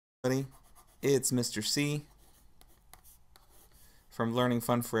Everybody, it's Mr. C from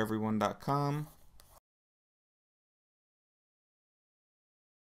learningfunforeveryone.com.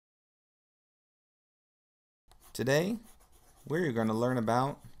 Today, we're going to learn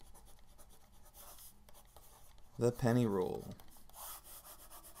about the penny rule.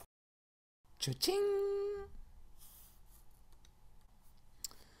 Cha-ching!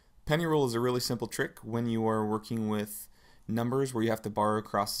 Penny rule is a really simple trick when you are working with numbers where you have to borrow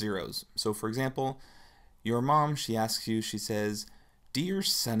across zeros. So for example, your mom, she asks you, she says, "Dear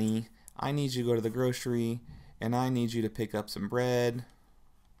Sonny, I need you to go to the grocery and I need you to pick up some bread.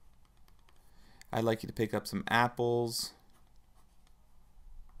 I'd like you to pick up some apples."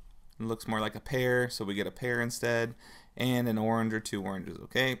 It looks more like a pear, so we get a pear instead, and an orange or 2 oranges,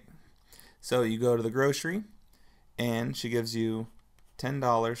 okay? So you go to the grocery and she gives you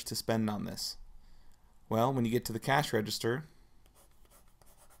 $10 to spend on this. Well, when you get to the cash register,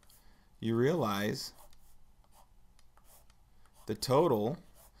 you realize the total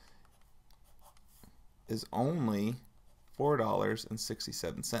is only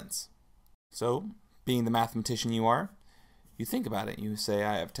 $4.67. So, being the mathematician you are, you think about it. You say,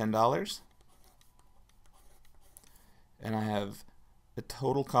 I have $10 and I have a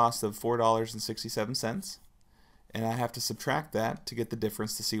total cost of $4.67, and I have to subtract that to get the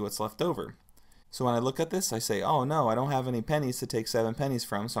difference to see what's left over. So when I look at this, I say, oh no, I don't have any pennies to take 7 pennies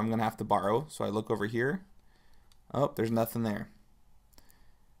from, so I'm going to have to borrow. So I look over here. Oh, there's nothing there.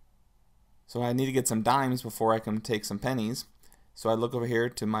 So I need to get some dimes before I can take some pennies. So I look over here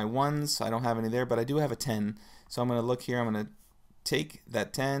to my ones. I don't have any there, but I do have a 10. So I'm going to look here. I'm going to take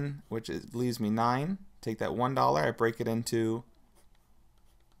that 10, which leaves me 9. Take that $1. I break it into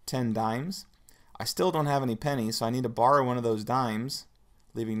 10 dimes. I still don't have any pennies, so I need to borrow one of those dimes,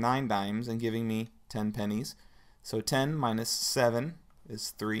 leaving 9 dimes and giving me 10 pennies. So 10 minus 7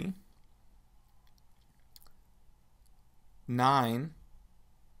 is 3. 9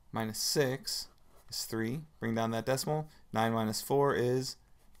 minus 6 is 3. Bring down that decimal. 9 minus 4 is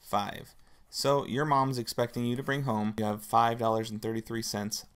 5. So your mom's expecting you to bring home, you have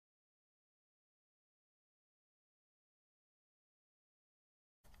 $5.33.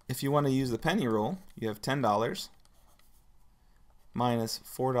 If you want to use the penny rule, you have $10 minus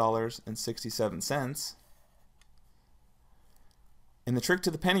 $4.67. And the trick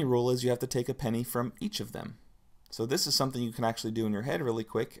to the penny rule is you have to take a penny from each of them. So this is something you can actually do in your head really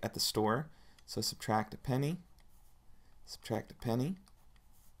quick at the store. So subtract a penny,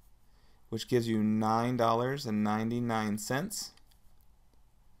 which gives you $9.99.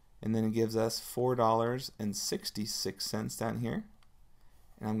 And then it gives us $4.66 down here.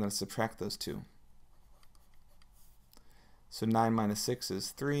 And I'm going to subtract those two. So 9 minus 6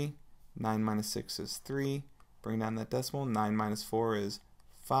 is 3. 9 minus 6 is 3. Bring down that decimal. 9 minus 4 is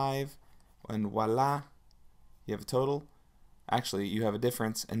 5. And voila, you have a total. Actually, you have a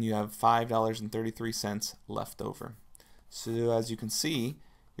difference, and you have $5.33 left over. So as you can see,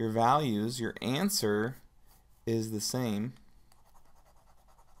 your values, your answer is the same.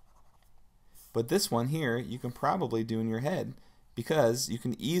 But this one here, you can probably do in your head, because you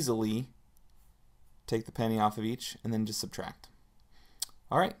can easily take the penny off of each and then just subtract.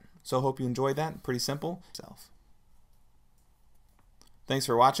 Alright, so I hope you enjoyed that. Pretty simple. Thanks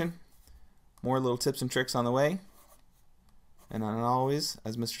for watching. More little tips and tricks on the way. And always,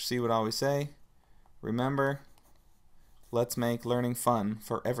 as Mr. C would always say, remember, let's make learning fun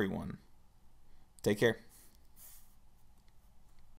for everyone. Take care.